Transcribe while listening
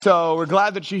So we're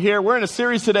glad that you're here. We're in a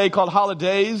series today called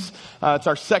Holidays. It's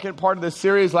our second part of this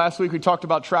series. Last week we talked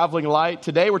about traveling light.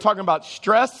 Today we're talking about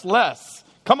stress less.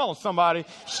 Come on, somebody.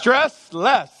 Stress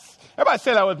less. Everybody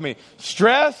say that with me.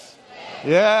 Stress?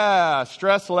 Yeah,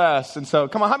 stress less. And so,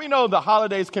 come on, how many know the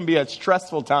holidays can be a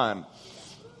stressful time?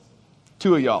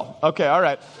 Two of y'all. Okay, all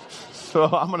right. So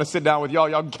I'm going to sit down with y'all.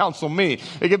 Y'all can counsel me.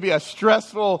 It can be a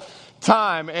stressful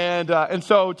time. And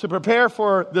so to prepare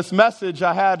for this message,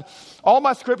 I had all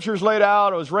my scriptures laid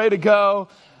out. I was ready to go,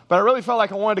 but I really felt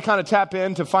like I wanted to kind of tap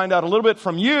in to find out a little bit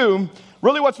from you,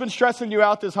 really what's been stressing you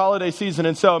out this holiday season.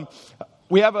 And so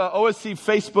we have a OSC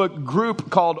Facebook group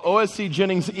called OSC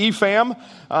Jennings eFam,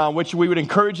 which we would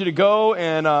encourage you to go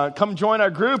and come join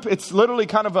our group. It's literally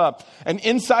kind of an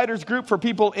insiders group for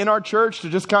people in our church to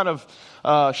just kind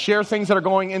of share things that are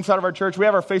going inside of our church. We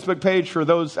have our Facebook page for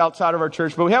those outside of our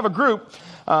church, but we have a group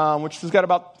which has got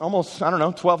about almost,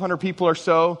 1,200 people or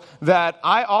so that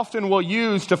I often will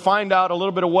use to find out a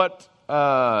little bit of what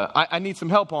I need some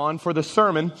help on for the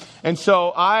sermon. And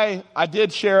so I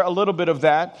did share a little bit of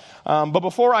that. But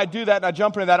before I do that and I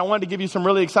jump into that, I wanted to give you some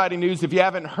really exciting news. If you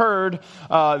haven't heard,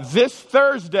 this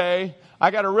Thursday, I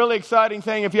got a really exciting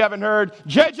thing. If you haven't heard,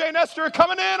 JJ Nestor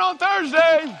coming in on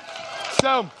Thursday.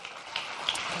 So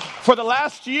for the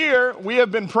last year, we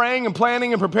have been praying and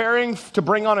planning and preparing to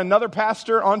bring on another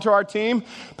pastor onto our team.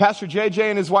 Pastor JJ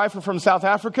and his wife are from South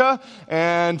Africa,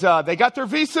 and they got their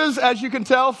visas, as you can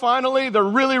tell, finally. They're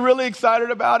really, really excited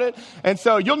about it. And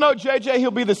so you'll know JJ, he'll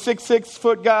be the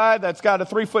 6'6" guy that's got a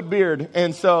 3-foot beard.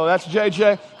 And so that's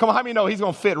JJ. Come on, how many know he's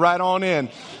going to fit right on in?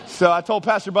 So I told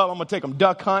Pastor Bob I'm going to take him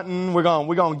duck hunting. We're going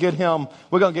to get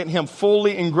him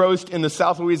fully engrossed in the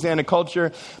South Louisiana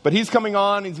culture. But he's coming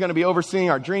on. He's going to be overseeing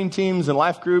our dream teams and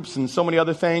life groups and so many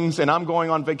other things. And I'm going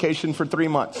on vacation for 3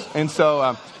 months. And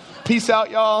so peace out,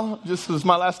 y'all. This is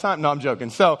my last time. No, I'm joking.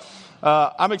 So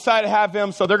I'm excited to have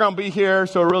him. So they're going to be here.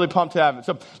 So we're really pumped to have it.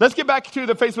 So let's get back to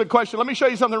the Facebook question. Let me show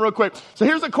you something real quick. So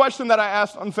here's a question that I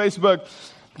asked on Facebook.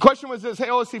 The question was this: hey,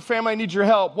 OSC family, I need your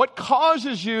help. What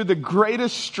causes you the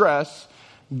greatest stress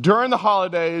during the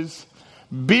holidays?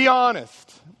 Be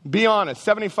honest. Be honest.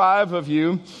 75 of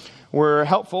you were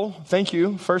helpful. Thank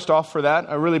you, first off, for that.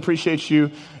 I really appreciate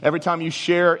you. Every time you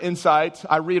share insights,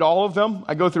 I read all of them.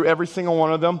 I go through every single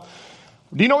one of them.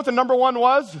 Do you know what the number one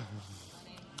was?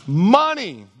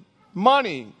 Money.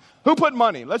 Money. Who put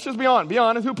money? Let's just be honest. Be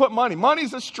honest. Who put money?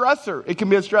 Money's a stressor. It can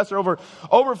be a stressor.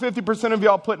 Over 50% of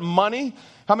y'all put money.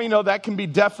 How many know that can be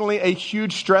definitely a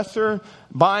huge stressor?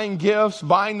 Buying gifts,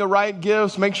 buying the right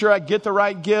gifts, make sure I get the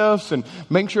right gifts and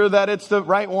make sure that it's the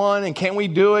right one. And can we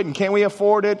do it? And can we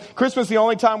afford it? Christmas is the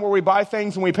only time where we buy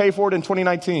things and we pay for it in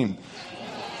 2019.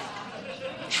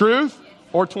 Truth?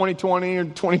 Or 2020 or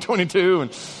 2022.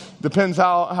 And depends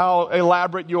how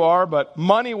elaborate you are, but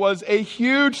money was a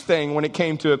huge thing when it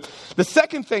came to it. The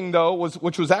second thing, though,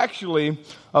 which was actually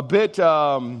a bit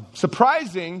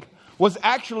surprising, was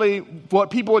actually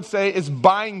what people would say is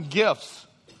buying gifts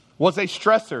was a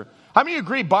stressor. How many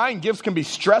agree buying gifts can be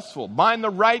stressful? Buying the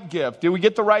right gift. Do we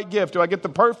get the right gift? Do I get the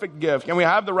perfect gift? Can we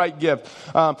have the right gift?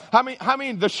 How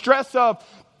many the stress of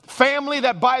family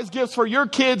that buys gifts for your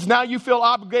kids, now you feel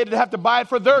obligated to have to buy it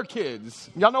for their kids.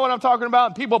 Y'all know what I'm talking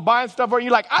about? People buying stuff for you,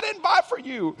 like, I didn't buy for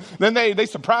you. Then they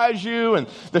surprise you, and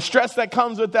the stress that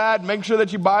comes with that, make sure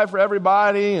that you buy for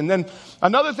everybody. And then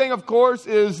another thing, of course,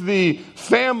 is the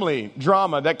family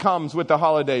drama that comes with the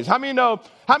holidays. How many know?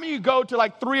 How many of you go to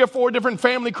like 3 or 4 different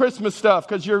family Christmas stuff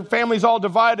because your family's all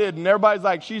divided and everybody's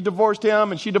like, she divorced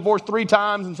him and she divorced 3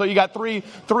 times. And so you got three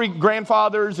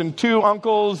grandfathers and 2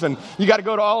 uncles and you got to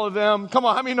go to all of them. Come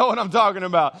on, how many know what I'm talking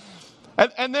about?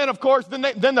 And then, of course, then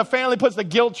the family puts the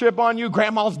guilt trip on you.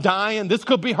 Grandma's dying. This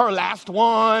could be her last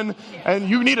one. And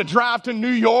you need to drive to New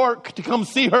York to come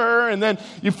see her. And then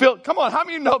you feel, come on, how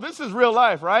many know this is real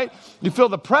life, right? You feel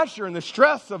the pressure and the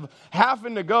stress of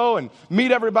having to go and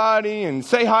meet everybody and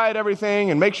say hi to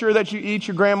everything and make sure that you eat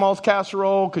your grandma's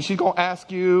casserole because she's going to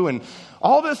ask you. And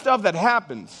all this stuff that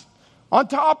happens. On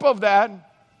top of that,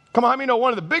 come on, how many know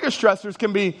one of the biggest stressors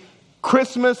can be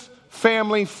Christmas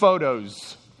family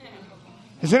photos?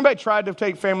 Has anybody tried to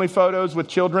take family photos with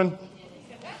children?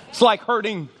 It's like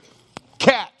herding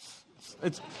cats.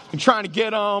 You're trying to get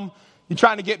them. You're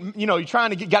trying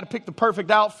to got to pick the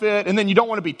perfect outfit. And then you don't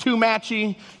want to be too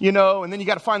matchy, and then you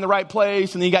got to find the right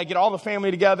place. And then you got to get all the family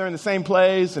together in the same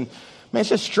place. And man, it's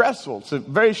just stressful. It's a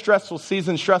very stressful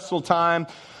season, stressful time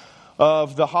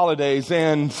of the holidays.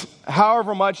 And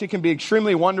however much it can be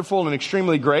extremely wonderful and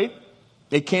extremely great,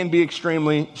 it can be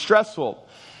extremely stressful.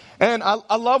 And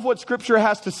I love what Scripture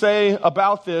has to say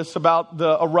about this, about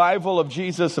the arrival of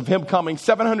Jesus, of Him coming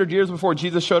 700 years before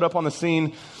Jesus showed up on the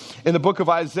scene. in the book of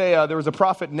Isaiah. There was a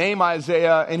prophet named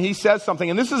Isaiah, and he says something.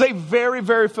 And this is a very,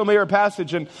 very familiar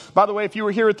passage. And by the way, if you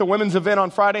were here at the women's event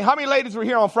on Friday, how many ladies were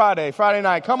here on Friday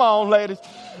night? Come on, ladies.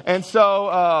 And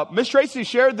so Miss Tracy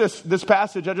shared this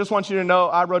passage. I just want you to know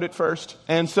I wrote it first.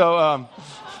 And so,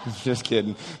 just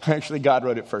kidding. Actually, God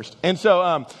wrote it first. And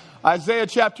so Isaiah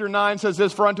chapter 9 says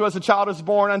this, "For unto us a child is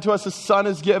born, unto us a son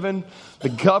is given. The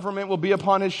government will be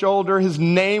upon his shoulder. His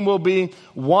name will be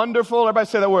Wonderful." Everybody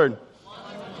say that word.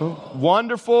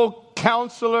 Wonderful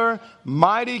Counselor,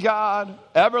 Mighty God,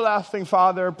 Everlasting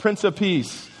Father, Prince of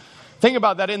Peace. Think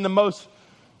about that. In the most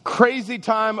crazy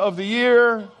time of the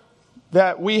year,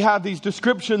 that we have these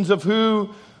descriptions of who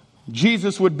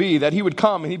Jesus would be, that he would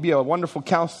come and he'd be a wonderful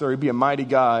counselor, he'd be a mighty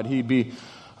God, he'd be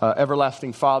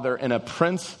everlasting Father, and a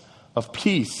Prince of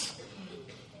Peace.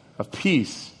 Of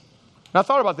peace. And I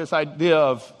thought about this idea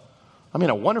of,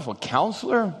 a wonderful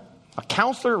counselor? A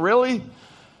counselor, really?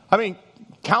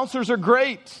 Counselors are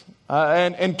great,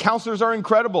 and counselors are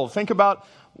incredible. Think about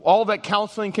all that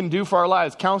counseling can do for our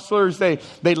lives. Counselors, they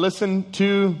listen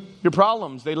to your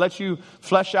problems. They let you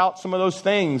flesh out some of those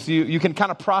things. You can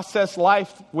kind of process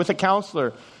life with a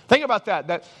counselor. Think about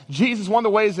that Jesus, one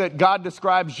of the ways that God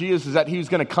describes Jesus is that he's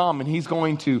going to come and he's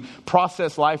going to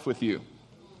process life with you.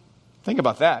 Think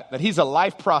about that he's a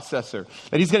life processor,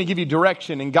 that he's going to give you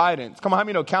direction and guidance. Come on, how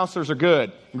many know counselors are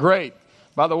good? Great.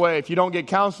 By the way, if you don't get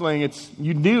counseling,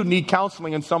 you do need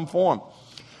counseling in some form.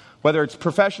 Whether it's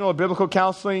professional or biblical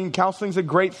counseling, counseling's a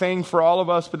great thing for all of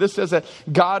us. But this says that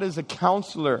God is a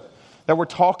counselor, that we're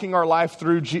talking our life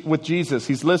through with Jesus.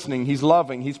 He's listening, he's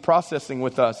loving, he's processing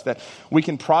with us, that we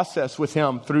can process with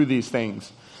him through these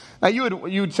things. Now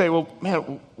you would say, well,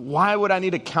 man, why would I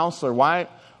need a counselor?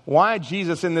 Why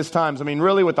Jesus in this times?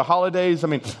 Really with the holidays,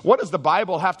 what does the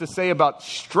Bible have to say about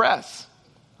stress?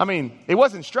 It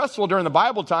wasn't stressful during the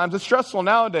Bible times. It's stressful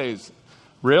nowadays.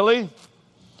 Really?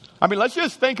 Let's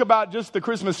just think about just the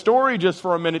Christmas story just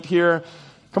for a minute here.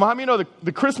 Come on, how many know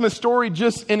the Christmas story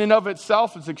just in and of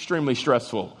itself is extremely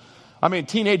stressful?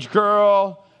 Teenage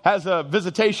girl has a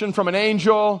visitation from an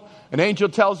angel. An angel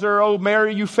tells her, "Oh,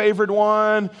 Mary, you favored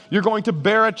one. You're going to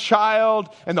bear a child,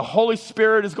 and the Holy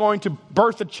Spirit is going to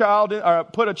birth a child, or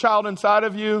put a child inside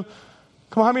of you."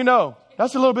 Come on, how many know?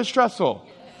 That's a little bit stressful.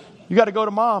 You got to go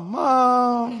to mom.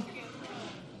 "Mom,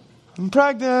 I'm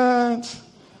pregnant."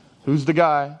 Who's the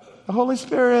guy? The Holy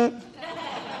Spirit.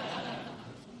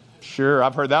 Sure,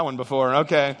 I've heard that one before.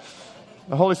 Okay.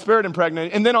 The Holy Spirit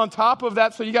impregnated. And then on top of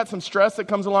that, so you got some stress that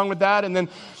comes along with that. And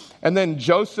then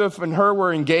Joseph and her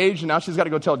were engaged, and now she's got to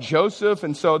go tell Joseph.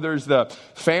 And so there's the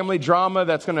family drama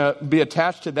that's going to be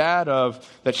attached to that, of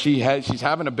that she's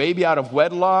having a baby out of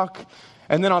wedlock.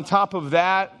 And then on top of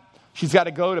that, she's got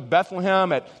to go to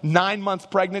Bethlehem at 9 months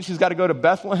pregnant. She's got to go to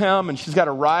Bethlehem, and she's got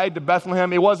to ride to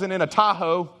Bethlehem. It wasn't in a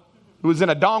Tahoe. It was in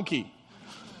a donkey.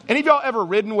 Any of y'all ever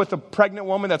ridden with a pregnant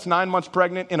woman that's 9 months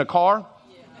pregnant in a car?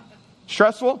 Yeah.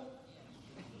 Stressful?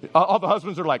 All the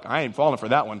husbands are like, "I ain't falling for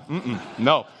that one."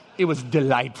 No, it was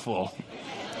delightful.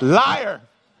 Liar.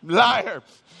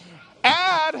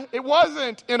 And it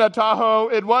wasn't in a Tahoe.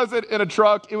 It wasn't in a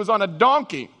truck. It was on a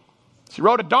donkey. She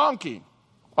rode a donkey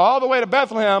all the way to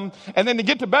Bethlehem, and then to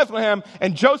get to Bethlehem,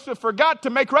 and Joseph forgot to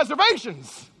make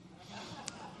reservations.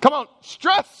 Come on,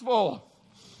 stressful.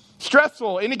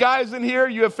 Any guys in here,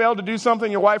 you have failed to do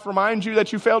something, your wife reminds you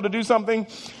that you failed to do something?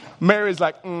 Mary's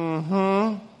like,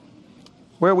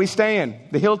 Where are we staying?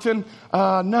 The Hilton?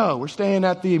 No, we're staying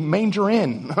at the Manger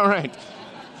Inn. All right.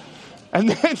 And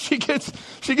then she gets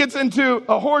into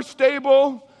a horse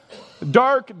stable,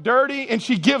 dark, dirty, and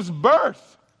she gives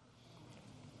birth.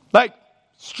 Like,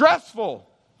 stressful.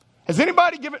 Has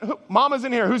anybody mamas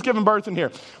in here, who's giving birth in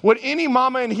here? Would any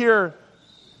mama in here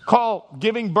call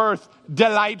giving birth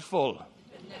delightful?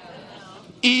 No.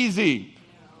 Easy.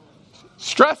 No.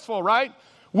 Stressful, right?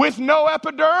 With no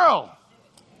epidural.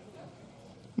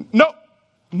 No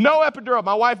epidural.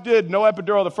 My wife did no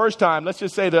epidural the first time. Let's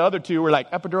just say the other two were like,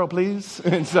 "Epidural, please."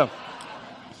 And so,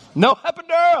 no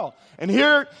epidural. And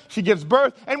here she gives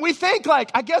birth. And we think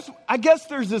I guess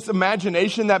there's this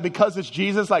imagination that because it's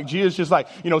Jesus, like Jesus just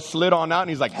slid on out and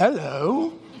he's like,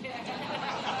 "Hello.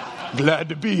 Glad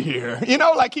to be here." He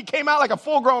came out like a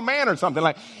full-grown man or something.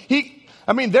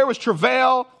 There was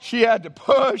travail. She had to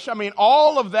push.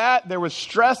 All of that. There was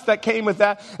stress that came with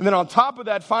that. And then on top of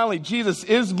that, finally, Jesus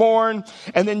is born.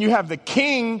 And then you have the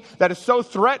king that is so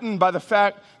threatened by the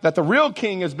fact that the real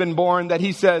king has been born that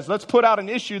he says, let's put out an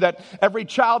issue that every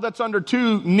child that's under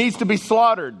 2 needs to be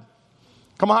slaughtered.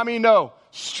 Come on, how many know?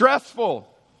 Stressful.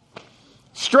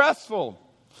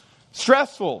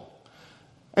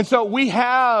 And so we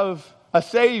have a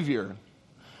Savior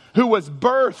who was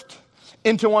birthed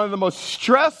into one of the most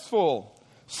stressful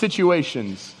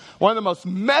situations, one of the most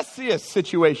messiest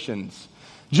situations,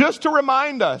 just to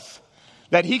remind us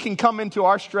that he can come into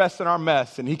our stress and our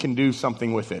mess and he can do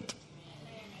something with it.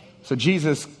 So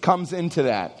Jesus comes into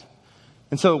that.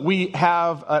 And so we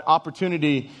have an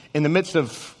opportunity in the midst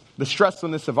of the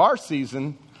stressfulness of our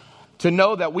season to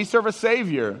know that we serve a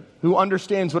Savior who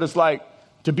understands what it's like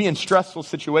to be in stressful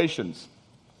situations.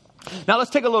 Now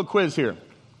let's take a little quiz here.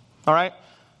 All right?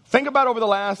 Think about over the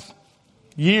last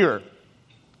year,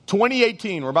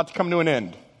 2018, we're about to come to an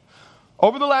end.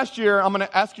 Over the last year, I'm going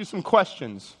to ask you some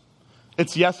questions.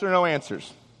 It's yes or no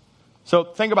answers. So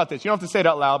think about this. You don't have to say it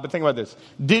out loud, but think about this.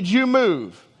 Did you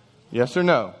move? Yes or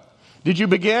no? Did you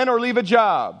begin or leave a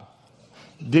job?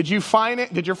 Did your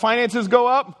finances go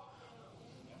up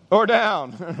or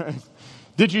down?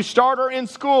 Did you start or end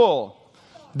school?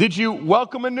 Did you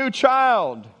welcome a new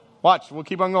child? Watch, we'll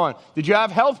keep on going. Did you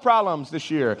have health problems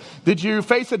this year? Did you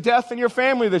face a death in your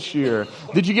family this year?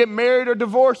 Did you get married or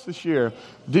divorced this year?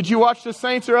 Did you watch the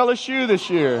Saints or LSU this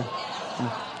year?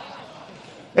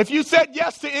 If you said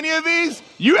yes to any of these,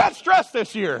 you had stress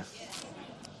this year.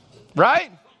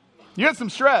 Right? You had some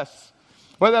stress.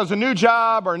 Whether it was a new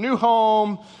job or a new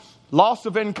home, loss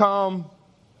of income,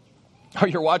 or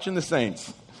you're watching the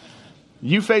Saints.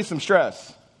 You face some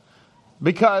stress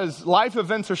because life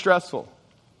events are stressful.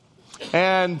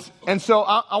 And so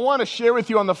I want to share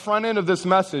with you on the front end of this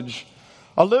message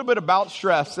a little bit about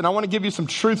stress. And I want to give you some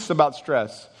truths about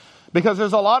stress because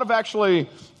there's a lot of actually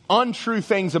untrue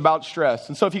things about stress.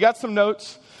 And so if you got some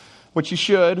notes, which you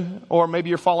should, or maybe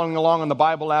you're following along on the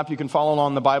Bible app, you can follow along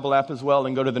on the Bible app as well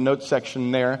and go to the notes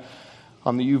section there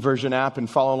on the YouVersion app and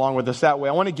follow along with us that way.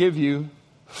 I want to give you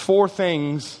 4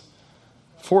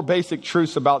 basic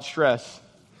truths about stress.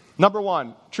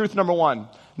 Truth number one,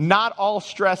 not all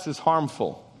stress is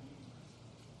harmful.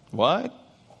 What?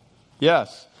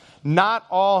 Yes, not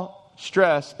all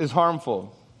stress is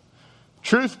harmful.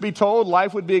 Truth be told,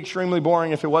 life would be extremely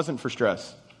boring if it wasn't for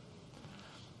stress.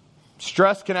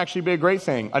 Stress can actually be a great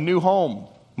thing. A new home,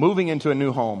 moving into a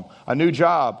new home, a new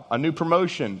job, a new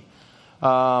promotion,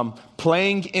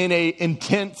 playing in an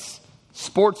intense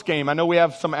sports game. I know we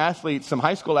have some athletes, some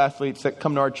high school athletes that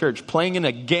come to our church, playing in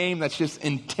a game that's just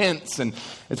intense, and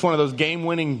it's one of those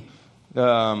game-winning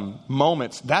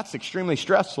moments. That's extremely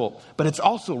stressful, but it's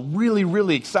also really,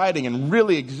 really exciting and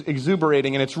really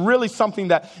exuberating, and it's really something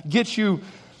that gets your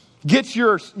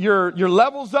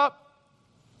levels up.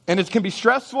 And it can be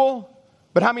stressful,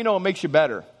 but how many know it makes you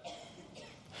better?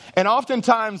 And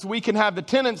oftentimes we can have the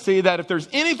tendency that if there's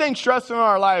anything stressful in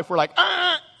our life, we're like,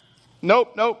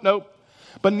 nope.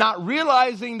 But not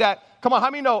realizing that, come on,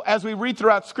 how many know as we read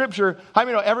throughout Scripture, how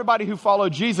many know everybody who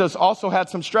followed Jesus also had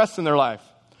some stress in their life?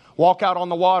 Walk out on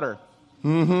the water.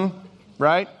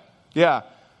 Right? Yeah.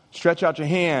 Stretch out your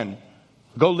hand.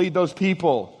 Go lead those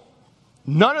people.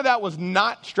 None of that was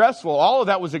not stressful. All of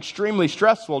that was extremely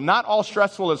stressful. Not all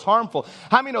stressful is harmful.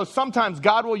 How many know sometimes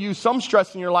God will use some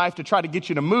stress in your life to try to get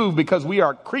you to move because we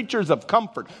are creatures of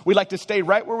comfort. We like to stay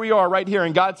right where we are right here.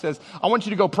 And God says, I want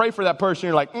you to go pray for that person.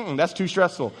 You're like, that's too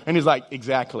stressful. And he's like,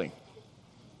 exactly.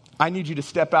 I need you to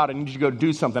step out. I need you to go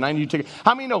do something. I need you to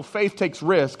How many know faith takes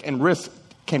risk and risk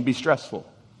can be stressful?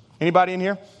 Anybody in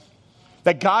here?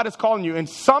 That God is calling you. And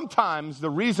sometimes the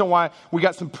reason why we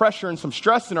got some pressure and some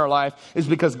stress in our life is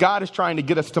because God is trying to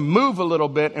get us to move a little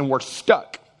bit and we're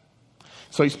stuck.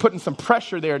 So he's putting some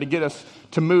pressure there to get us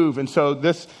to move. And so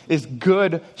this is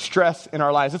good stress in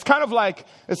our lives. It's kind of like,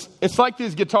 it's like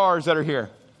these guitars that are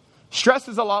here. Stress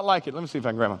is a lot like it. Let me see if I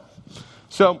can grab one.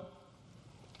 So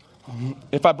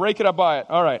if I break it, I buy it.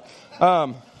 All right.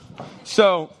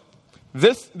 So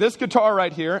this guitar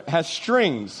right here has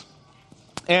strings.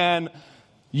 And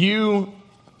you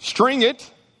string it,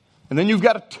 and then you've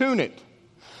got to tune it.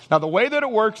 Now, the way that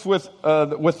it works with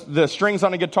the strings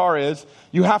on a guitar is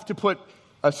you have to put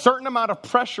a certain amount of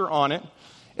pressure on it.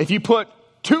 If you put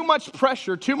too much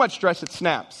pressure, too much stress, it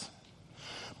snaps.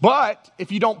 But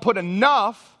if you don't put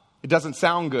enough, it doesn't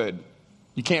sound good.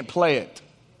 You can't play it.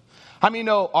 How many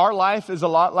know our life is a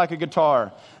lot like a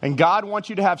guitar? And God wants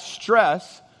you to have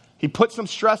stress. He puts some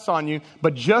stress on you,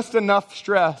 but just enough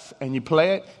stress, and you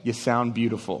play it, you sound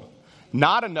beautiful.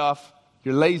 Not enough,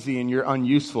 you're lazy and you're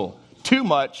unuseful. Too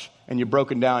much, and you're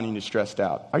broken down and you're stressed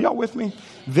out. Are y'all with me?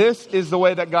 This is the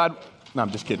way that God... No,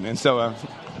 I'm just kidding. And so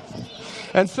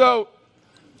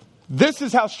this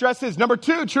is how stress is. Number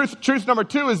 2, truth number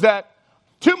 2 is that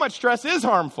too much stress is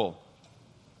harmful.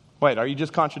 Wait, are you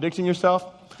just contradicting yourself?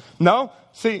 No?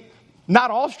 See, not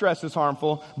all stress is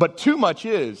harmful, but too much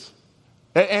is.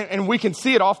 And we can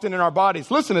see it often in our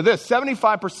bodies. Listen to this.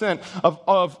 75%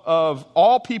 of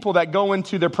all people that go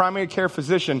into their primary care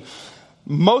physician,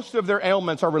 most of their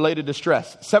ailments are related to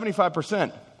stress.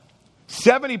 75%.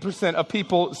 70% of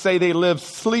people say they live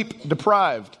sleep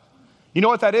deprived. You know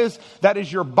what that is? That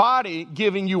is your body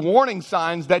giving you warning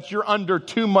signs that you're under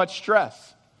too much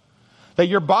stress. That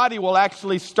your body will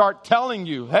actually start telling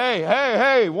you,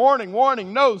 hey, warning,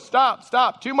 no,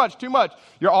 stop, too much.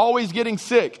 You're always getting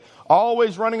sick.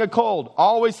 Always running a cold,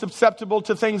 always susceptible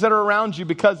to things that are around you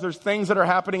because there's things that are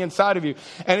happening inside of you.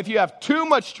 And if you have too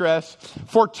much stress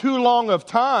for too long of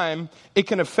time, it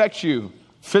can affect you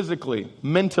physically,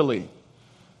 mentally.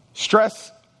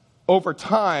 Stress over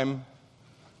time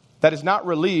that is not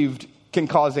relieved can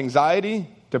cause anxiety,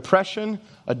 depression,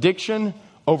 addiction,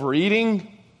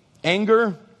 overeating,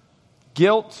 anger,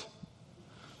 guilt.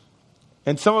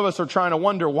 And some of us are trying to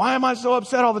wonder, why am I so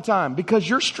upset all the time? Because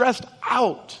you're stressed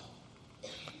out.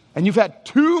 And you've had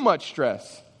too much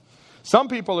stress. Some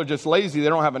people are just lazy. They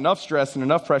don't have enough stress and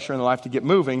enough pressure in their life to get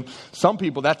moving. Some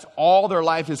people, that's all their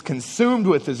life is consumed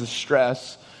with is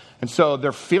stress. And so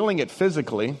they're feeling it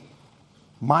physically.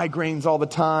 Migraines all the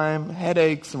time,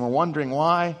 headaches, and we're wondering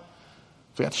why.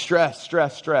 So we got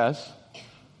stress.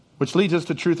 Which leads us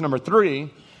to truth number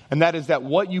 3, and that is that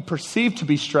what you perceive to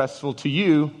be stressful to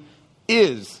you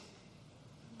is.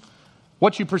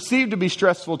 What you perceive to be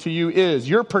stressful to you is.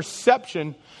 Your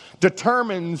perception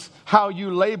determines how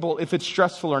you label if it's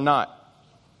stressful or not.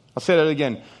 I'll say that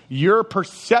again. Your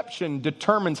perception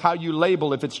determines how you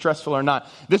label if it's stressful or not.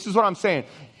 This is what I'm saying.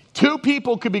 2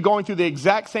 people could be going through the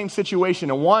exact same situation,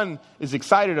 and one is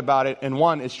excited about it and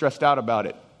one is stressed out about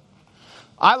it.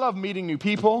 I love meeting new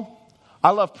people. I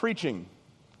love preaching.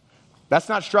 That's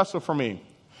not stressful for me.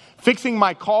 Fixing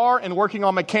my car and working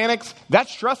on mechanics,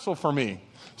 that's stressful for me.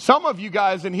 Some of you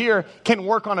guys in here can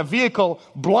work on a vehicle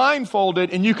blindfolded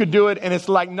and you could do it and it's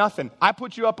like nothing. I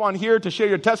put you up on here to share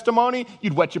your testimony,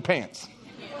 you'd wet your pants.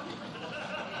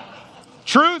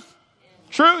 Truth.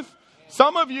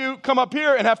 Some of you come up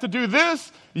here and have to do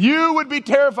this, you would be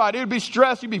terrified. It would be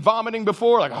stressed. You'd be vomiting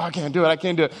before, like, I can't do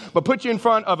it. But put you in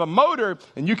front of a motor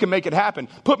and you can make it happen.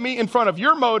 Put me in front of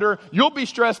your motor, you'll be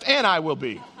stressed and I will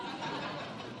be.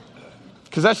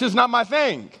 Because that's just not my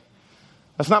thing.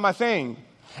 That's not my thing.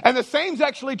 And the same's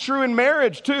actually true in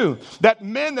marriage too. That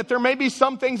there may be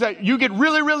some things that you get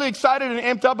really, really excited and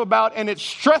amped up about and it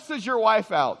stresses your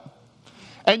wife out.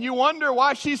 And you wonder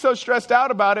why she's so stressed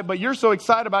out about it, but you're so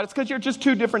excited about it. It's because you're just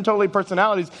 2 different totally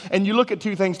personalities and you look at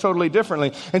 2 things totally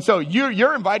differently. And so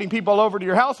you're inviting people over to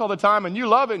your house all the time and you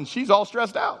love it and she's all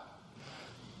stressed out.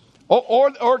 Or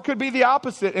it could be the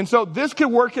opposite. And so this could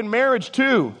work in marriage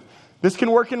too. This can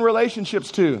work in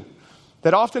relationships too.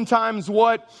 That oftentimes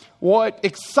what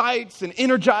excites and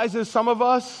energizes some of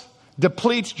us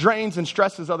depletes, drains, and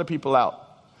stresses other people out.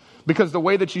 Because the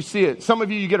way that you see it. Some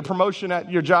of you get a promotion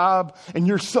at your job and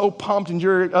you're so pumped and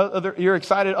you're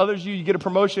excited. Others you get a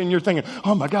promotion and you're thinking,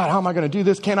 oh my God, how am I going to do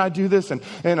this? Can I do this? And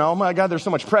oh my God, there's so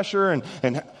much pressure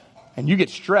and you get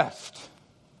stressed.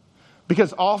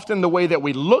 Because often the way that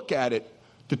we look at it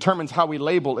determines how we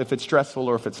label if it's stressful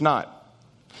or if it's not.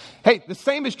 Hey, the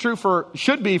same is true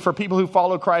should be for people who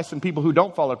follow Christ and people who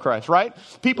don't follow Christ, right?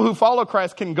 People who follow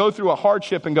Christ can go through a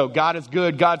hardship and go, God is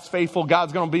good, God's faithful,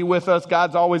 God's going to be with us,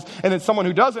 God's always, and then someone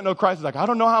who doesn't know Christ is like, I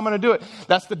don't know how I'm going to do it.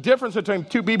 That's the difference between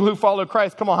 2 people who follow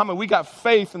Christ. Come on, we got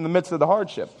faith in the midst of the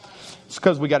hardship. It's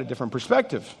because we got a different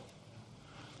perspective.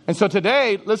 And so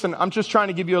today, listen, I'm just trying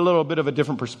to give you a little bit of a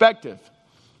different perspective.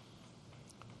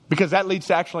 Because that leads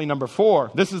to actually number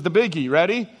 4. This is the biggie,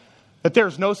 ready? That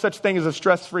there's no such thing as a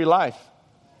stress-free life.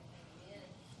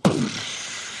 I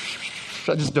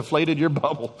just deflated your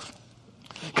bubble.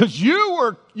 Because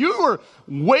you were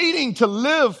waiting to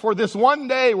live for this one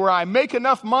day where I make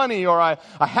enough money or I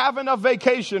have enough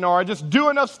vacation or I just do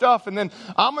enough stuff and then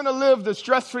I'm going to live the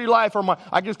stress-free life or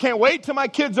I just can't wait till my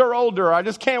kids are older. I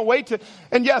just can't wait to...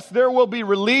 And yes, there will be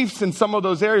reliefs in some of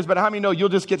those areas, but how many know you'll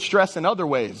just get stressed in other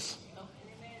ways?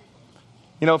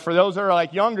 You know, for those that are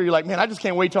like younger, you're like, man, I just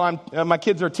can't wait till my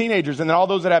kids are teenagers. And then all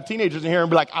those that have teenagers in here and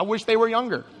be like, I wish they were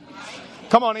younger.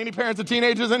 Come on, any parents of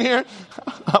teenagers in here?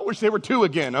 I wish they were 2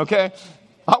 again, okay?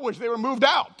 I wish they were moved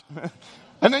out.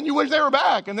 And then you wish they were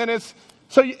back. And then it's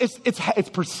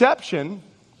perception.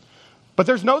 But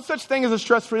there's no such thing as a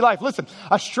stress-free life. Listen,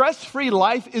 a stress-free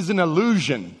life is an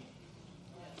illusion.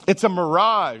 It's a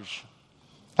mirage.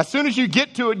 As soon as you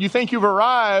get to it, you think you've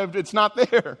arrived, it's not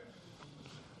there.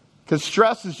 Because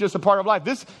stress is just a part of life.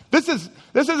 This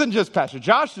isn't just Pastor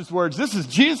Josh's words. This is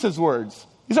Jesus' words.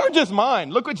 These aren't just mine.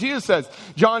 Look what Jesus says.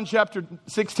 John chapter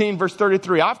 16, verse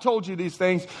 33. I've told you these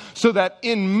things so that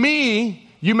in me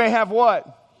you may have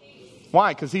what? Peace.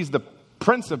 Why? Because he's the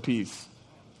Prince of Peace.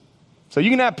 So you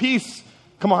can have peace.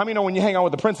 Come on, how many know when you hang out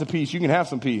with the Prince of Peace, you can have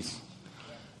some peace?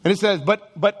 And it says,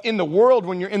 but in the world,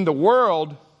 when you're in the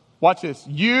world, watch this.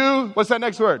 What's that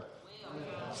next word? Will.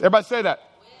 Everybody say that.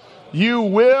 Will. You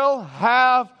will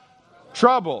have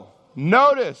trouble.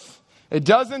 Notice, it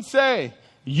doesn't say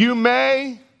you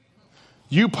may,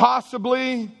 you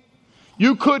possibly,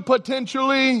 you could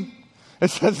potentially.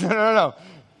 It says, no.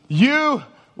 You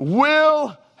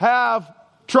will have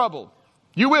trouble.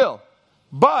 You will.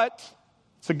 But,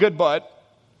 it's a good but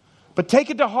take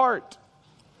it to heart.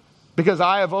 Because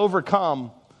I have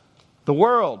overcome the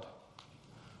world.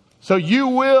 So you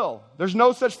will. There's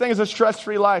no such thing as a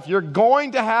stress-free life. You're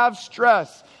going to have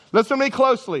stress. Listen to me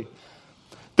closely.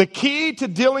 The key to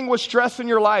dealing with stress in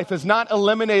your life is not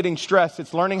eliminating stress.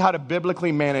 It's learning how to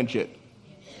biblically manage it.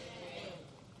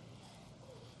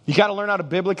 You got to learn how to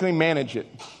biblically manage it.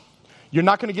 You're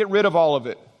not going to get rid of all of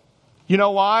it. You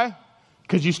know why?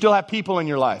 Because you still have people in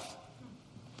your life.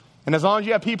 And as long as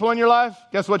you have people in your life,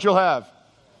 guess what you'll have?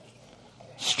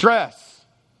 Stress.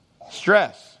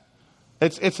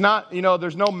 It's not,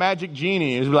 there's no magic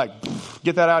genie. It's like,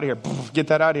 get that out of here. Get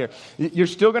that out of here. You're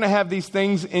still going to have these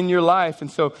things in your life.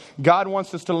 And so God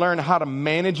wants us to learn how to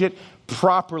manage it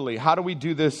properly. How do we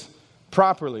do this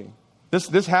properly?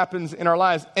 This happens in our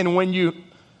lives. And when you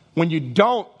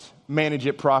don't manage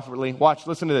it properly,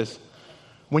 listen to this.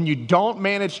 When you don't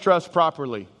manage stress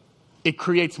properly, it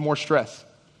creates more stress.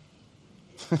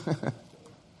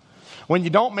 When you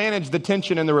don't manage the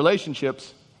tension in the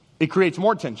relationships, it creates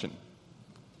more tension.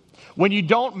 When you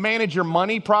don't manage your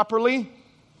money properly,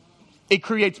 it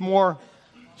creates more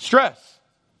stress.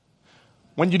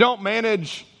 When you don't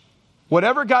manage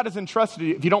whatever God has entrusted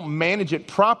you, if you don't manage it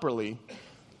properly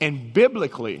and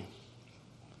biblically,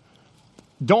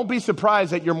 don't be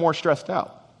surprised that you're more stressed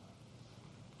out.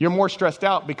 You're more stressed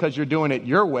out because you're doing it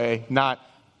your way, not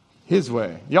his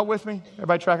way. Y'all with me?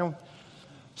 Everybody tracking?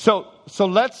 So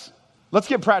let's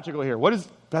get practical here. Pastor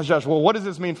Josh, what does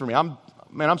this mean for me?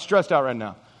 I'm stressed out right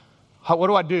now. What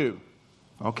do I do?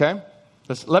 Okay.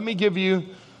 Let me give you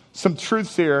some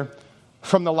truths here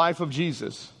from the life of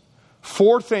Jesus.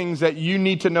 4 things that you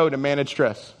need to know to manage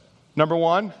stress. Number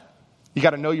 1, you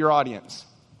got to know your audience.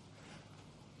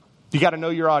 You got to know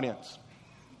your audience.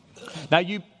 Now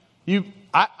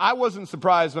I wasn't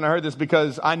surprised when I heard this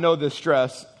because I know this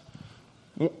stress.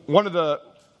 One of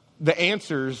the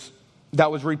answers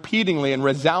that was repeatedly and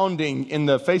resounding in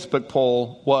the Facebook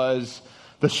poll was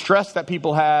the stress that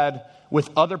people had with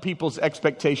other people's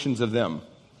expectations of them.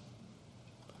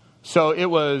 So it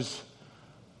was,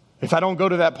 if I don't go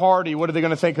to that party, what are they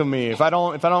going to think of me? If I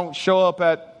don't show up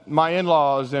at my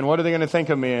in-laws, then what are they going to think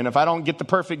of me? And if I don't get the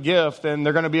perfect gift, then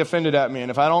they're going to be offended at me. And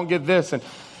if I don't get this, and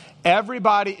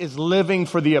everybody is living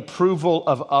for the approval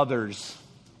of others.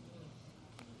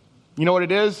 You know what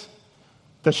it is?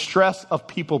 The stress of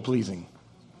people pleasing.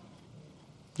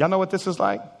 Y'all know what this is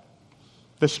like?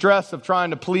 The stress of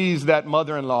trying to please that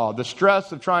mother-in-law. The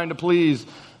stress of trying to please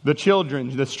the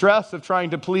children. The stress of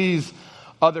trying to please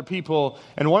other people.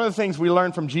 And one of the things we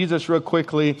learn from Jesus real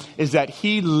quickly is that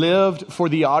he lived for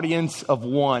the audience of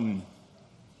one.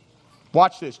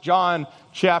 Watch this. John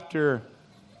chapter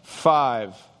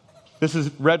 5. This is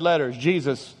red letters.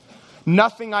 Jesus.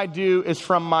 Nothing I do is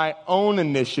from my own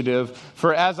initiative,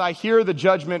 for as I hear the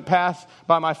judgment passed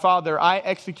by my Father, I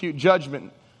execute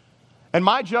judgment. And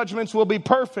my judgments will be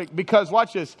perfect because,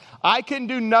 watch this, I can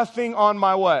do nothing on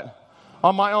my what?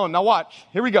 On my own. Now watch,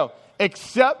 here we go.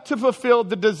 Except to fulfill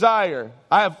the desire.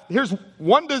 Here's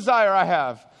one desire I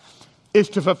have, is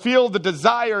to fulfill the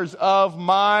desires of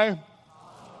my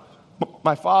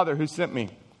Father who sent me.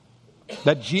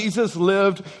 That Jesus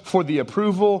lived for the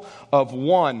approval of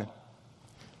one.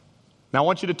 Now I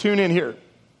want you to tune in here. I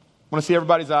want to see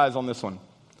everybody's eyes on this one.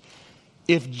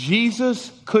 If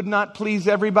Jesus could not please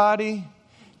everybody,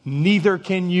 neither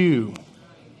can you.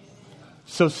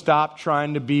 So stop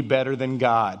trying to be better than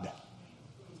God.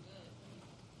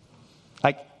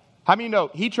 Like, how many know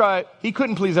he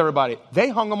couldn't please everybody. They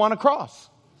hung him on a cross.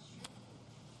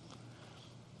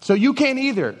 So you can't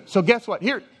either. So guess what?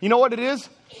 Here, you know what it is?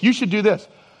 You should do this.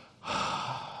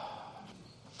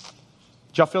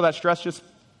 Did y'all feel that stress just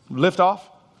lift off?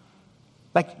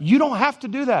 Like, you don't have to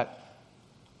do that.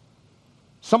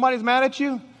 Somebody's mad at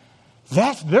you?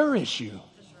 That's their issue.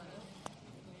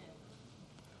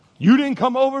 You didn't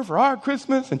come over for our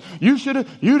Christmas and you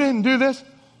didn't do this.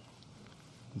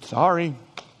 I'm sorry.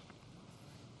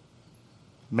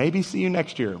 Maybe see you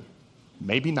next year.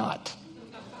 Maybe not.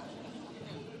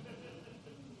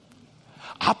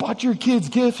 I bought your kids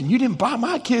gift and you didn't buy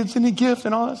my kids any gift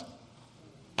and all this.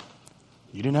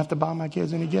 you didn't have to buy my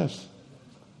kids any gifts.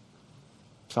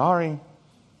 Sorry.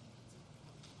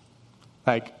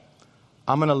 Like,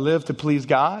 I'm going to live to please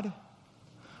God.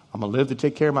 I'm going to live to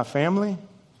take care of my family.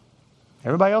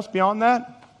 Everybody else beyond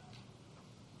that?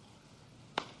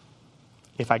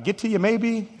 If I get to you,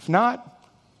 maybe. If not.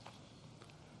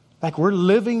 Like, we're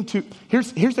living to...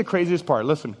 Here's the craziest part.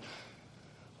 Listen.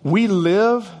 We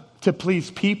live to please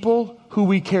people who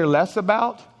we care less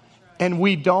about, and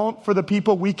we don't for the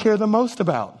people we care the most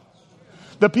about.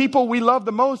 The people we love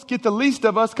the most get the least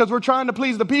of us because we're trying to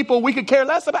please the people we could care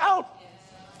less about.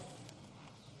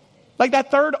 Like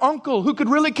that third uncle who could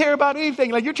really care about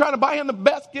anything. Like, you're trying to buy him the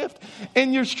best gift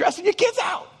and you're stressing your kids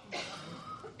out.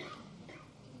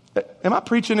 Am I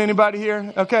preaching to anybody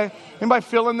here? Okay. Anybody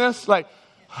feeling this? Like,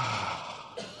 I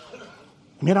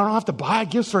mean, I don't have to buy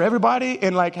gifts for everybody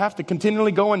and like have to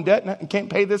continually go in debt and can't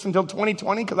pay this until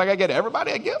 2020 because I got to get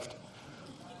everybody a gift.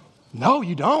 No,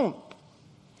 you don't.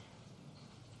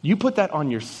 You put that on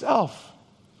yourself.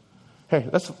 Hey,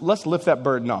 let's lift that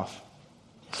burden off.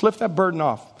 Let's lift that burden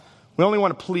off. We only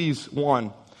want to please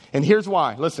one. And here's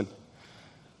why. Listen.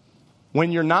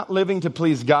 When you're not living to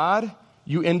please God,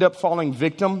 you end up falling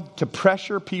victim to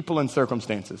pressure, people, and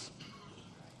circumstances.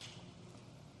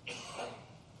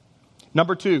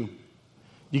 Number 2,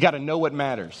 you got to know what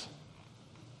matters.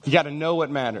 You got to know what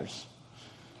matters.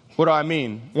 What do I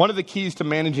mean? One of the keys to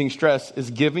managing stress is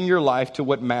giving your life to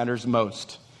what matters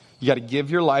most. You got to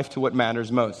give your life to what matters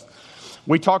most.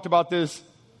 We talked about this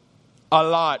a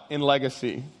lot in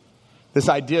Legacy. This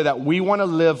idea that we want to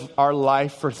live our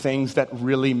life for things that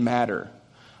really matter.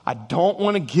 I don't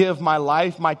want to give my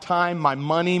life, my time, my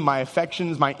money, my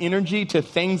affections, my energy to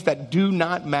things that do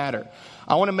not matter.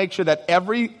 I want to make sure that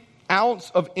every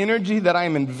ounce of energy that I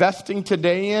am investing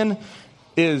today in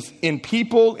is in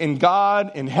people, in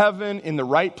God, in heaven, in the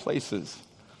right places.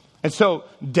 And so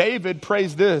David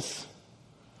prays this.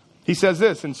 He says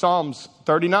this in Psalms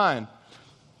 39.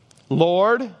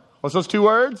 Lord, what's those 2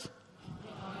 words?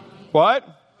 What?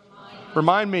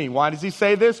 Remind me. Why does he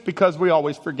say this? Because we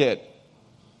always forget.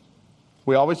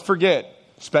 We always forget,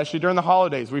 especially during the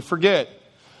holidays. We forget.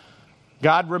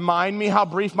 God, remind me how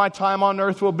brief my time on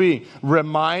earth will be.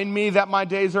 Remind me that my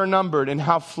days are numbered and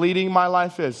how fleeting my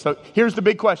life is. So here's the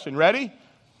big question. Ready?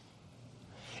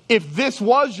 If this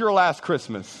was your last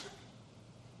Christmas,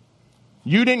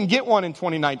 you didn't get one in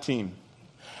 2019,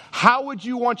 how would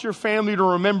you want your family to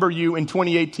remember you in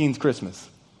 2018's Christmas?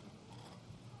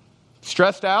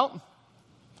 Stressed out?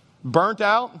 Burnt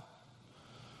out?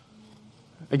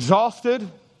 Exhausted?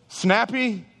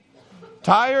 Snappy?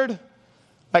 Tired?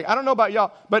 Like, I don't know about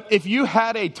y'all, but if you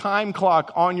had a time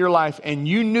clock on your life and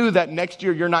you knew that next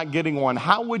year you're not getting one,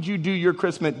 how would you do your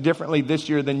Christmas differently this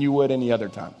year than you would any other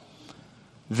time?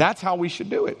 That's how we should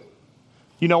do it.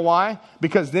 You know why?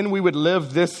 Because then we would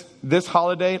live this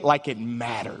holiday like it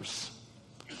matters.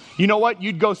 You know what?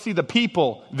 You'd go see the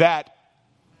people that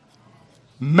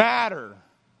matter.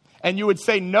 And you would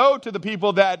say no to the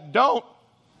people that don't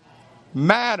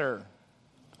matter.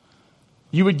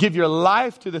 You would give your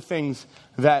life to the things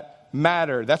that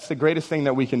matter. That's the greatest thing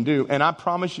that we can do. And I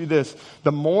promise you this,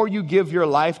 the more you give your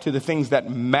life to the things that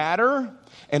matter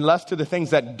and less to the things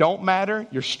that don't matter,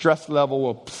 your stress level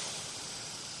will...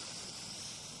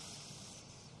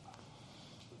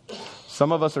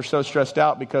 Some of us are so stressed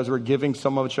out because we're giving so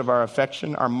much of our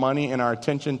affection, our money, and our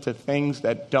attention to things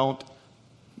that don't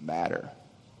matter.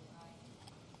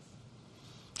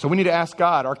 So we need to ask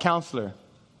God, our counselor,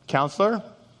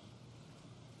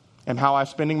 am how I'm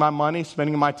spending my money,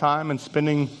 spending my time, and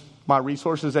spending my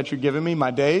resources that you're giving me, my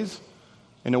days,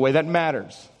 in a way that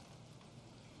matters?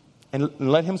 And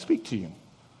let him speak to you.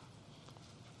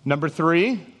 Number 3,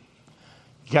 you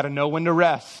got to know when to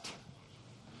rest.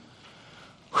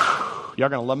 Whew. Y'all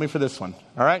going to love me for this one.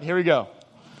 All right, here we go.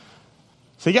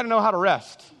 So you got to know how to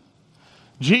rest.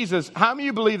 Jesus, how many of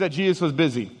you believe that Jesus was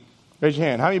busy? Raise your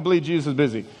hand. How many believe Jesus was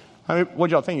busy? What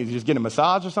y'all think? Is he just getting a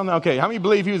massage or something? Okay, how many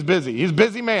believe he was busy? He's a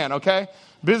busy man, okay?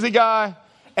 Busy guy.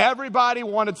 Everybody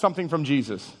wanted something from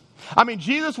Jesus. I mean,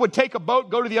 Jesus would take a boat,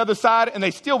 go to the other side, and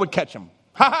they still would catch him.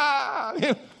 Ha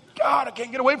ha! God, I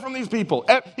can't get away from these people.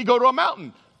 He'd go to a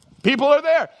mountain. People are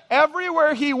there.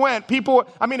 Everywhere he went, people,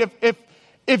 I mean,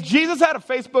 if Jesus had a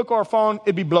Facebook or a phone,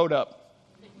 it'd be blowed up.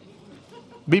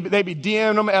 They'd be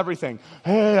DMing him everything.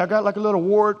 Hey, I got like a little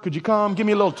wart. Could you come? Give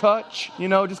me a little touch. You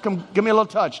know, just come give me a little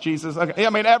touch, Jesus. Okay. I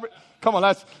mean, come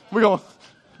on,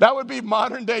 that would be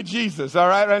modern day Jesus, all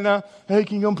right now. Hey,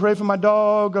 can you come pray for my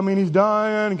dog? I mean, he's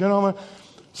dying.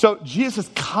 So Jesus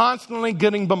is constantly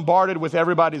getting bombarded with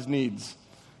everybody's needs.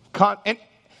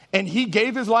 And he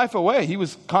gave his life away. He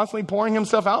was constantly pouring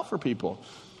himself out for people.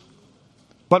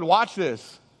 But watch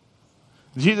this.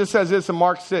 Jesus says this in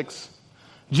Mark 6.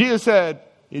 Jesus said,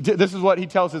 this is what he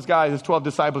tells his guys, his 12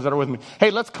 disciples that are with me.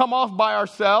 Hey, let's come off by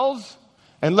ourselves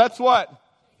and let's what?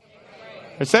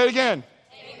 Say it again.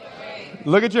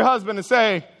 Look at your husband and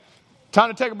say, time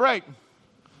to take a break.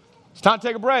 It's time to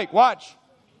take a break. Watch.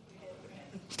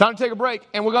 It's time to take a break.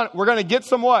 And we're gonna get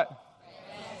some what?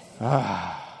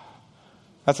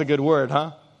 That's a good word,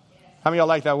 huh? How many of y'all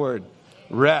like that word?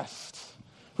 Rest.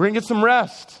 We're going to get some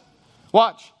rest.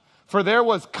 Watch. For there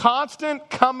was constant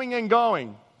coming and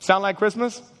going. Sound like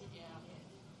Christmas?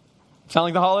 Sound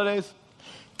like the holidays?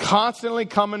 Constantly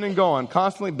coming and going.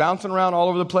 Constantly bouncing around all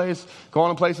over the place.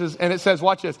 Going to places. And it says,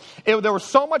 watch this. There was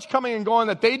so much coming and going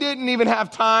that they didn't even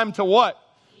have time to what?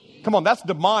 Come on, that's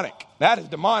demonic. That is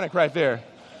demonic right there.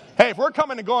 Hey, if we're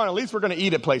coming and going, at least we're going to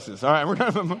eat at places. All right, we're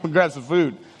going to grab some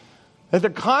food. That they're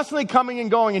constantly coming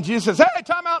and going. And Jesus says, hey,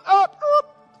 time out, up.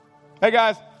 Hey,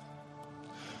 guys.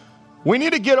 We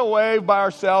need to get away by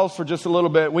ourselves for just a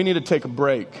little bit. We need to take a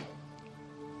break.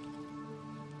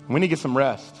 We need to get some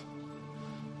rest.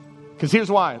 Because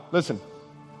here's why. Listen.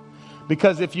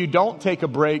 Because if you don't take a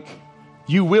break,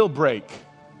 you will break.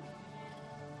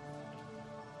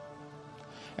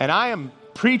 And I am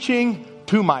preaching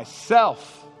to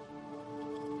myself.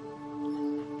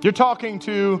 You're talking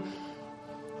to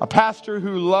a pastor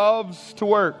who loves to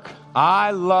work.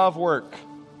 I love work.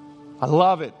 I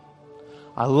love it.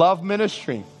 I love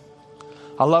ministry.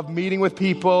 I love meeting with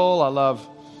people. I love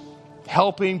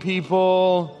helping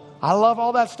people. I love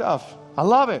all that stuff. I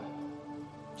love it.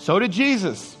 So did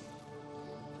Jesus.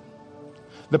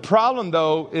 The problem,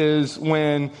 though, is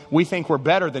when we think we're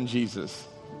better than Jesus.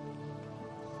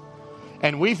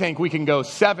 And we think we can go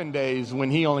 7 days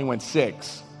when he only went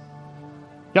 6.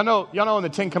 Y'all know in the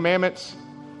 10 Commandments,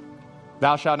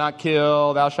 thou shalt not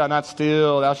kill, thou shalt not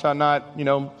steal, thou shalt not,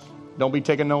 don't be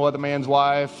taking no other man's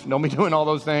wife, don't be doing all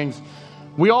those things.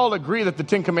 We all agree that the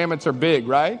 10 Commandments are big,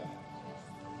 right?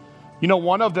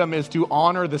 One of them is to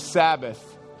honor the Sabbath.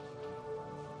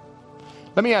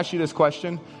 Let me ask you this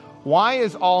question. Why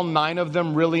is all 9 of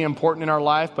them really important in our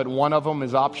life, but one of them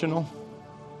is optional?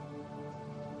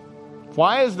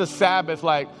 Why is the Sabbath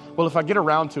like, well, if I get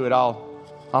around to it,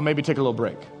 I'll maybe take a little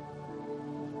break?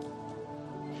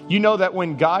 You know that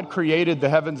when God created the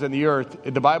heavens and the earth,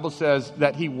 the Bible says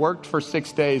that he worked for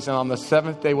 6 days, and on the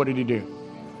 7th day, what did he do?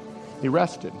 He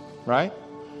rested, right?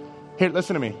 Here,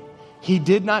 listen to me. He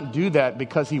did not do that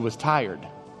because he was tired.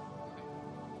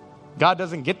 God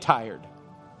doesn't get tired.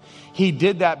 He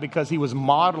did that because he was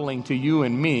modeling to you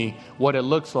and me what it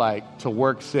looks like to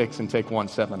work 6 and take 1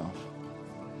 7 off.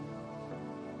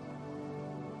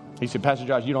 He said, Pastor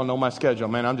Josh, you don't know my schedule,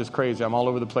 man. I'm just crazy. I'm all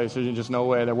over the place. There's just no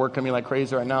way. They're working me like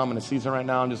crazy right now. I'm in a season right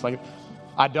now. I'm just like,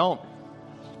 I don't.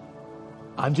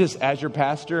 I'm just, as your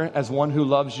pastor, as one who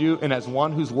loves you, and as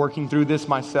one who's working through this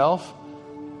myself,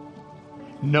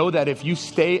 know that if you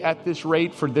stay at this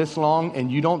rate for this long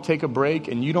and you don't take a break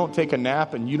and you don't take a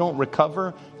nap and you don't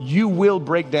recover, you will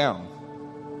break down.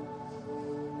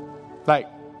 Like,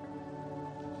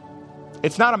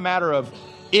 it's not a matter of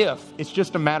if, it's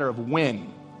just a matter of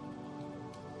when.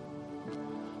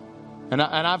 And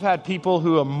I've had people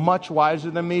who are much wiser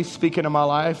than me speak into my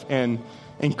life and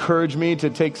encourage me to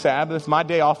take Sabbaths. My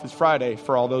day off is Friday,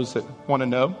 for all those that want to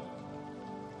know.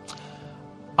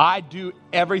 I do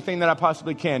everything that I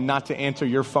possibly can not to answer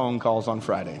your phone calls on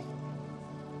Friday.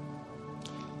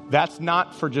 That's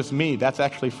not for just me. That's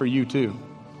actually for you too.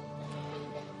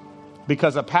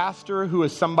 Because a pastor who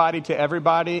is somebody to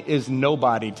everybody is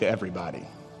nobody to everybody.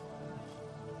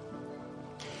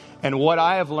 And what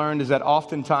I have learned is that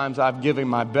oftentimes I've given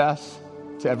my best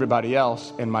to everybody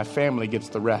else and my family gets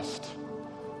the rest.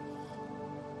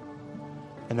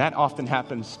 And that often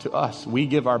happens to us. We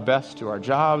give our best to our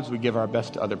jobs. We give our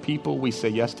best to other people. We say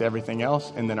yes to everything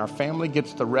else. And then our family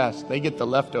gets the rest. They get the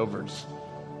leftovers.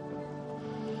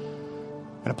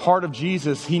 And a part of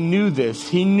Jesus, he knew this.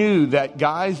 He knew that,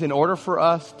 guys, in order for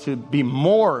us to be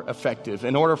more effective,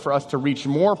 in order for us to reach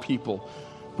more people,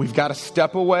 we've got to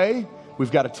step away. We've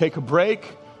got to take a break.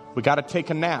 We've got to take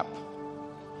a nap.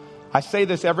 I say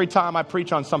this every time I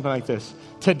preach on something like this.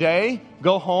 Today,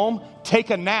 go home, take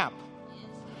a nap.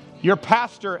 Your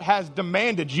pastor has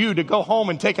demanded you to go home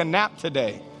and take a nap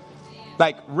today.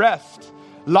 Like, rest.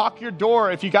 Lock your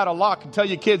door if you got a lock and tell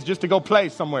your kids just to go play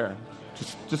somewhere.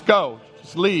 Just go.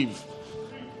 Just leave.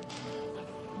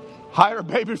 Hire a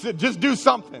babysitter. Just do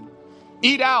something.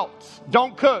 Eat out.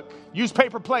 Don't cook. Use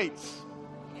paper plates.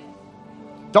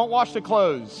 Don't wash the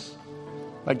clothes.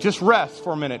 Like, just rest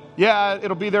for a minute. Yeah,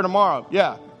 it'll be there tomorrow.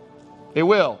 Yeah, it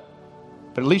will.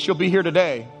 But at least you'll be here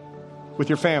today with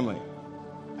your family.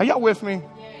 Are y'all with me?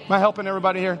 Am I helping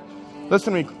everybody here?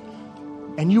 Listen to me.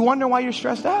 And you wonder why you're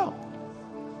stressed out.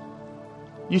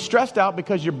 You're stressed out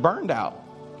because you're burned out.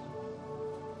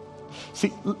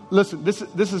 See, listen,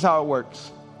 this is how it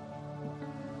works.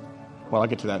 Well, I'll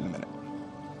get to that in a minute.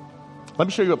 Let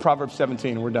me show you what Proverbs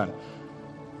 17, and we're done.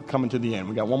 Coming to the end.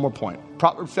 We got one more point.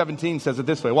 Proverbs 17 says it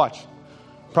this way. Watch.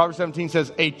 Proverbs 17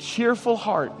 says, a cheerful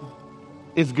heart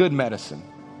is good medicine.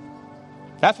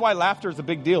 That's why laughter is a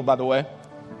big deal, by the way.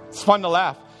 It's fun to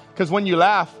laugh. Because when you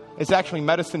laugh, it's actually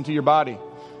medicine to your body.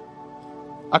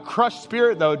 A crushed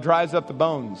spirit, though, dries up the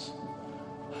bones.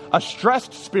 A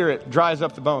stressed spirit dries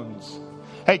up the bones.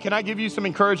 Hey, can I give you some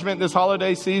encouragement this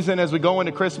holiday season as we go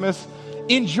into Christmas?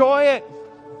 Enjoy it.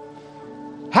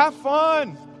 Have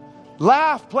fun.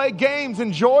 Laugh, play games,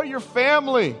 enjoy your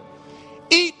family.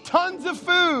 Eat tons of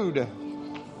food.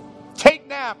 Take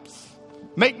naps.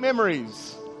 Make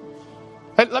memories.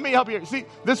 Hey, let me help you. See,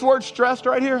 this word stressed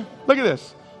right here? Look at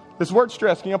this. This word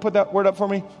stressed. Can you put that word up for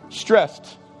me?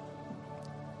 Stressed.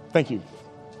 Thank you.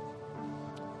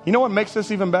 You know what makes this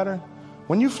even better?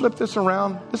 When you flip this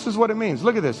around, this is what it means.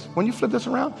 Look at this. When you flip this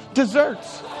around,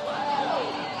 desserts.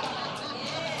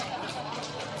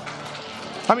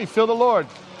 I mean, feel the Lord.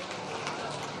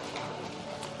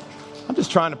 I'm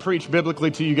just trying to preach biblically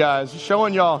to you guys,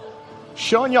 showing y'all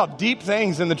deep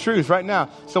things in the truth right now.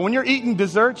 So when you're eating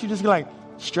desserts, you just go like,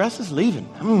 stress is leaving.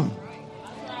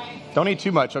 Don't eat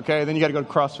too much, okay? Then you got to go to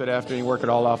CrossFit after and you work it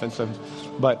all off and stuff.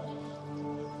 But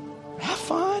have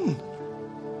fun.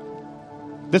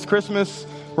 This Christmas,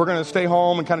 we're going to stay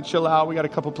home and kind of chill out. We got a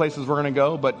couple places we're going to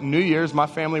go. But New Year's, my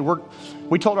family,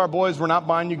 we told our boys we're not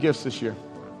buying you gifts this year.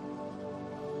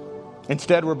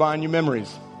 Instead, we're buying you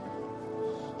memories.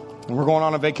 And we're going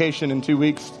on a vacation in 2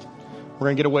 weeks. We're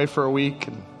going to get away for a week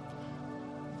and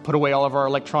put away all of our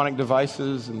electronic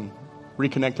devices and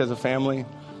reconnect as a family.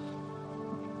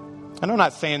 And I'm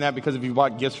not saying that because if you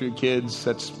bought gifts for your kids,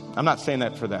 I'm not saying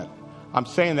that for that. I'm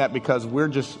saying that because we're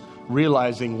just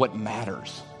realizing what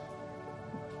matters.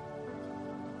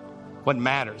 What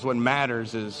matters? What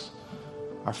matters is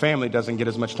our family doesn't get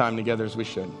as much time together as we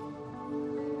should.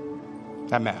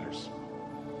 That matters.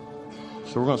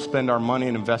 So we're going to spend our money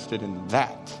and invest it in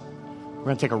that. We're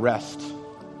going to take a rest.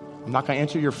 I'm not going to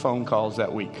answer your phone calls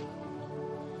that week.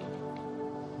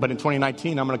 But in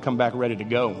 2019, I'm going to come back ready to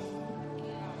go.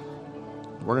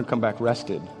 We're going to come back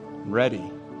rested, ready.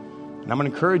 And I'm going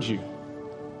to encourage you.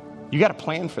 You got to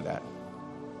plan for that.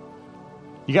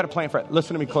 You got to plan for it.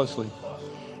 Listen to me closely.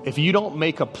 If you don't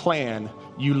make a plan,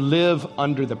 you live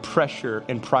under the pressure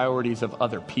and priorities of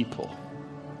other people.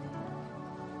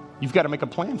 You've got to make a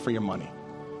plan for your money.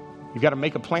 You've got to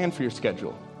make a plan for your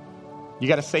schedule. You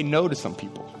got to say no to some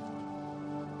people.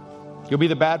 You'll be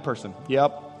the bad person.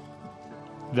 Yep.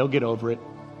 They'll get over it.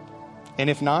 And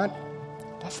if not,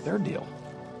 that's their deal.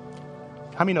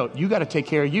 How many know you got to take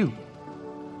care of you?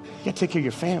 You got to take care of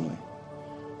your family.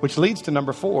 Which leads to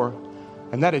number 4,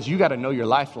 and that is you got to know your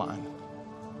lifeline.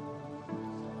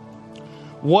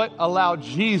 What allowed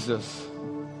Jesus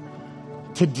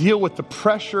to deal with the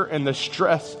pressure and the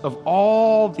stress of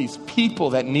all these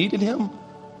people that needed him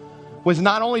was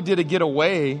not only did he get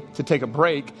away to take a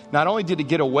break, not only did he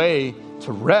get away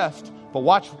to rest, but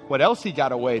watch what else he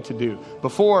got away to do.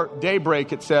 Before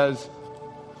daybreak, it says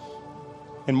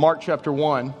in Mark chapter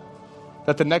 1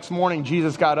 that the next morning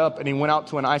Jesus got up and he went out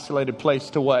to an isolated place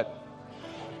to what?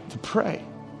 To pray.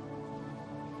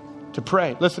 To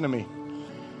pray. Listen to me.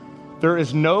 There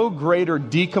is no greater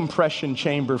decompression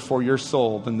chamber for your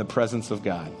soul than the presence of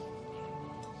God.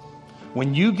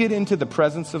 When you get into the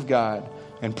presence of God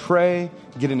and pray,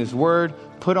 get in his word,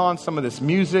 put on some of this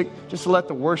music, just let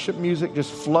the worship music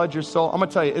just flood your soul. I'm going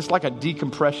to tell you, it's like a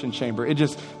decompression chamber. It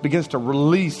just begins to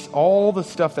release all the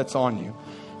stuff that's on you.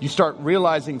 You start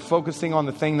realizing, focusing on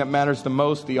the thing that matters the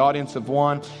most, the audience of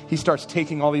one. He starts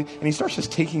taking all these, and he starts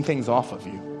just taking things off of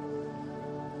you.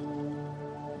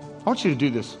 I want you to do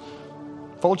this.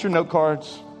 Fold your note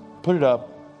cards, put it up,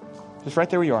 just right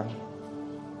there where you are.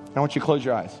 And I want you to close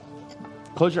your eyes.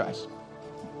 Close your eyes.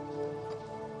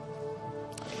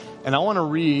 And I want to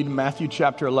read Matthew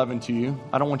chapter 11 to you.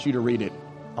 I don't want you to read it.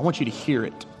 I want you to hear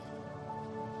it.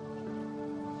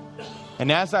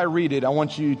 And as I read it, I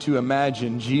want you to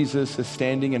imagine Jesus is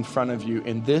standing in front of you,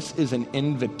 and this is an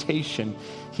invitation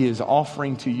he is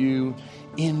offering to you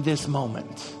in this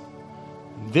moment.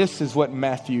 This is what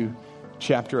Matthew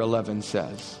chapter 11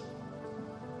 says.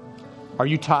 Are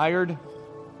you tired?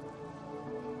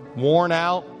 Worn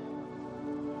out?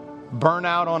 Burnt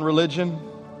out on religion?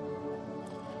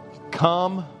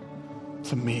 Come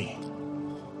to me.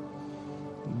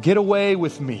 Get away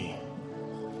with me,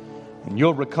 and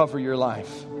you'll recover your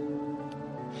life.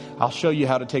 I'll show you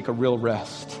how to take a real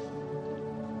rest.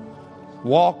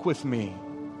 Walk with me.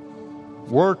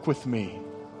 Work with me.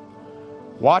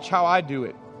 Watch how I do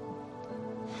it.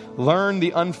 Learn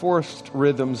the unforced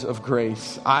rhythms of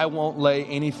grace. I won't lay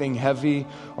anything heavy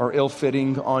or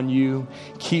ill-fitting on you.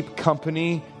 Keep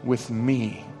company with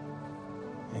me,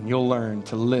 and you'll learn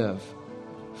to live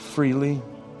freely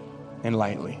and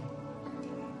lightly.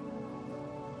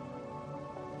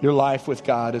 Your life with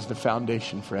God is the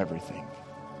foundation for everything.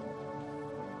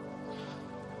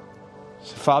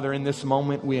 So, Father, in this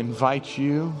moment, we invite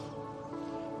you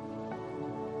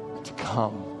to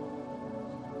come.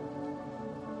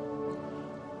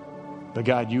 But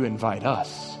God, you invite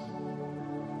us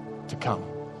to come.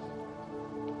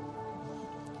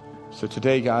 So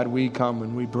today, God, we come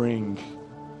and we bring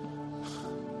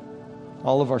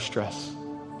all of our stress,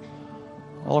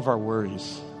 all of our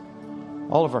worries,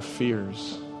 all of our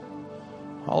fears,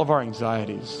 all of our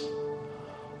anxieties,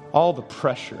 all the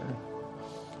pressure,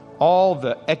 all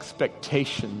the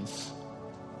expectations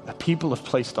that people have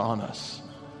placed on us.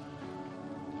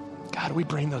 God, we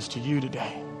bring those to you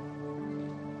today.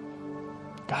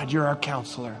 God, you're our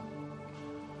counselor.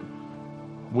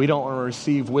 We don't want to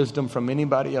receive wisdom from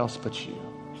anybody else but you.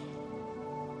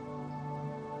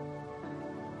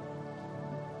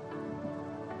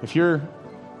 If you're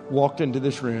walked into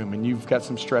this room and you've got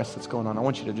some stress that's going on, I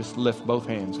want you to just lift both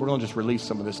hands. We're going to just release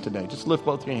some of this today. Just lift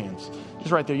both your hands.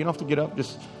 Just right there. You don't have to get up.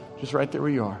 Just right there where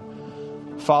you are.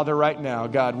 Father, right now,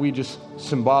 God, we just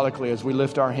symbolically, as we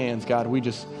lift our hands, God,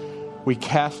 we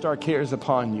cast our cares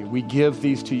upon you. We give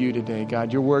these to you today,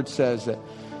 God. Your word says that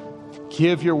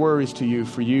give your worries to you,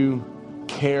 for you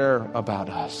care about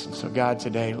us. And so, God,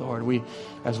 today, Lord,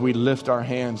 as we lift our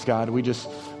hands, God, we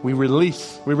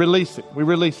release it. We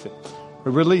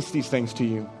release these things to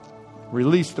you.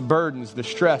 Release the burdens, the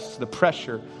stress, the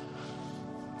pressure,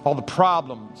 all the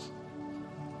problems.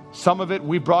 Some of it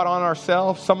we brought on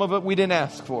ourselves. Some of it we didn't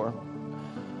ask for.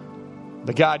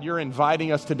 But God, you're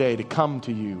inviting us today to come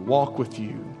to you, walk with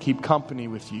you, keep company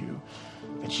with you,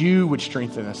 that you would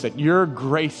strengthen us, that your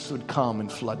grace would come and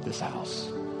flood this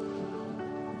house.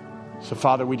 So,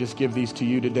 Father, we just give these to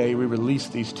you today. We release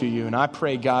these to you. And I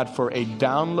pray, God, for a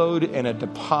download and a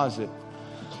deposit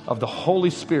of the Holy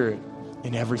Spirit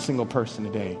in every single person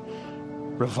today.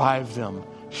 Revive them,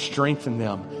 strengthen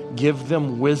them, give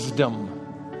them wisdom,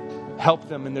 help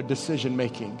them in their decision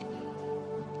making.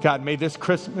 God, may this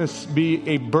Christmas be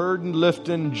a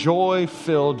burden-lifting,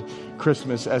 joy-filled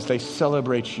Christmas as they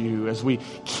celebrate you, as we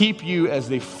keep you as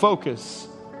the focus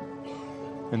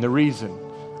and the reason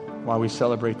why we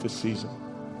celebrate this season.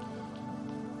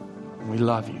 And we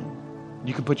love you.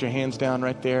 You can put your hands down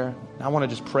right there. I want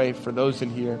to just pray for those in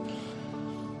here.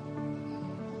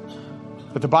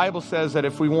 But the Bible says that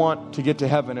if we want to get to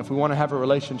heaven, if we want to have a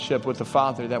relationship with the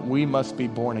Father, that we must be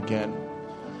born again.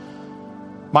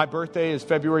 My birthday is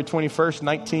February 21st,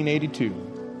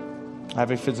 1982. I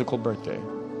have a physical birthday,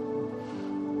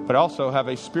 but I also have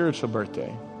a spiritual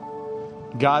birthday.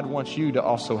 God wants you to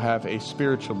also have a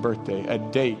spiritual birthday, a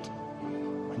date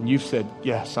when you've said,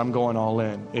 yes, I'm going all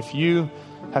in. If you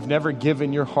have never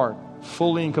given your heart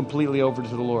fully and completely over to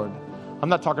the Lord, I'm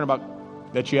not talking about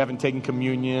that you haven't taken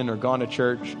communion or gone to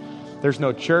church. There's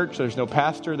no church, there's no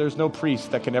pastor, there's no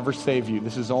priest that can ever save you.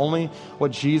 This is only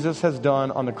what Jesus has done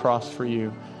on the cross for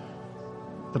you.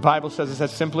 The Bible says it's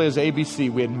as simply as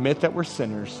ABC. We admit that we're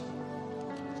sinners,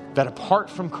 that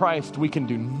apart from Christ, we can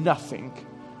do nothing.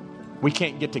 We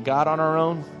can't get to God on our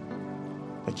own.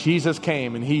 That Jesus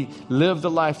came and he lived the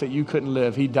life that you couldn't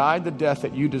live. He died the death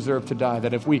that you deserve to die.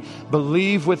 That if we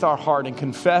believe with our heart and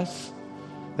confess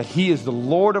that he is the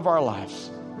Lord of our lives,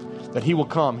 that he will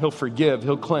come, he'll forgive,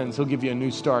 he'll cleanse, he'll give you a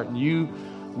new start, and you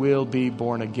will be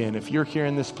born again. If you're here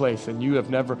in this place and you have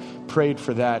never prayed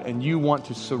for that and you want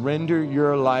to surrender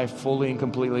your life fully and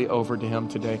completely over to him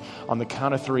today, on the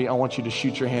count of 3, I want you to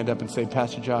shoot your hand up and say,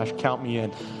 Pastor Josh, count me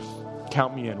in.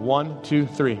 Count me in. 1, 2,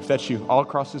 3. If that's you, all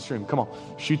across this room, come on,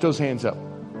 shoot those hands up.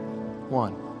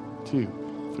 1,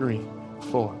 2, 3,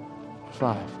 4,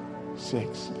 5,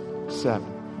 6,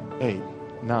 7, 8,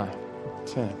 9,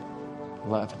 10,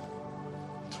 11.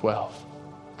 12.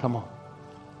 Come on.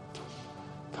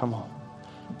 Come on.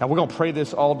 Now we're going to pray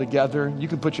this all together. You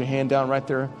can put your hand down right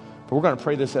there, but we're going to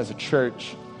pray this as a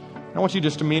church. I want you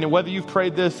just to mean it, whether you've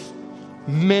prayed this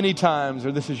many times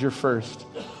or this is your first.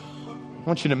 I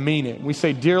want you to mean it. We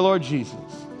say, Dear Lord Jesus,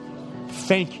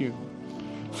 thank you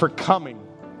for coming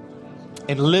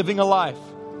and living a life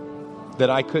that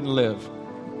I couldn't live.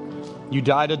 You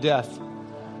died a death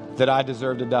that I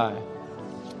deserved to die.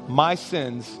 My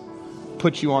sins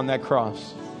put you on that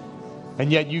cross.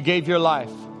 And yet you gave your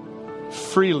life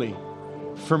freely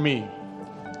for me.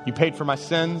 You paid for my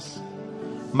sins,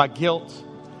 my guilt,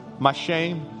 my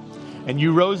shame, and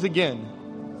you rose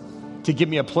again to give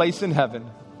me a place in heaven,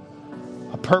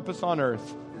 a purpose on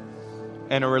earth,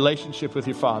 and a relationship with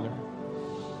your Father.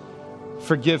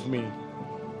 Forgive me,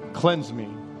 cleanse me.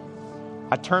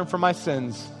 I turn from my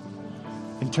sins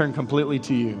and turn completely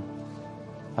to you.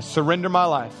 I surrender my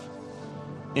life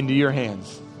into your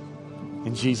hands.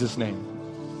 In Jesus' name,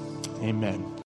 amen.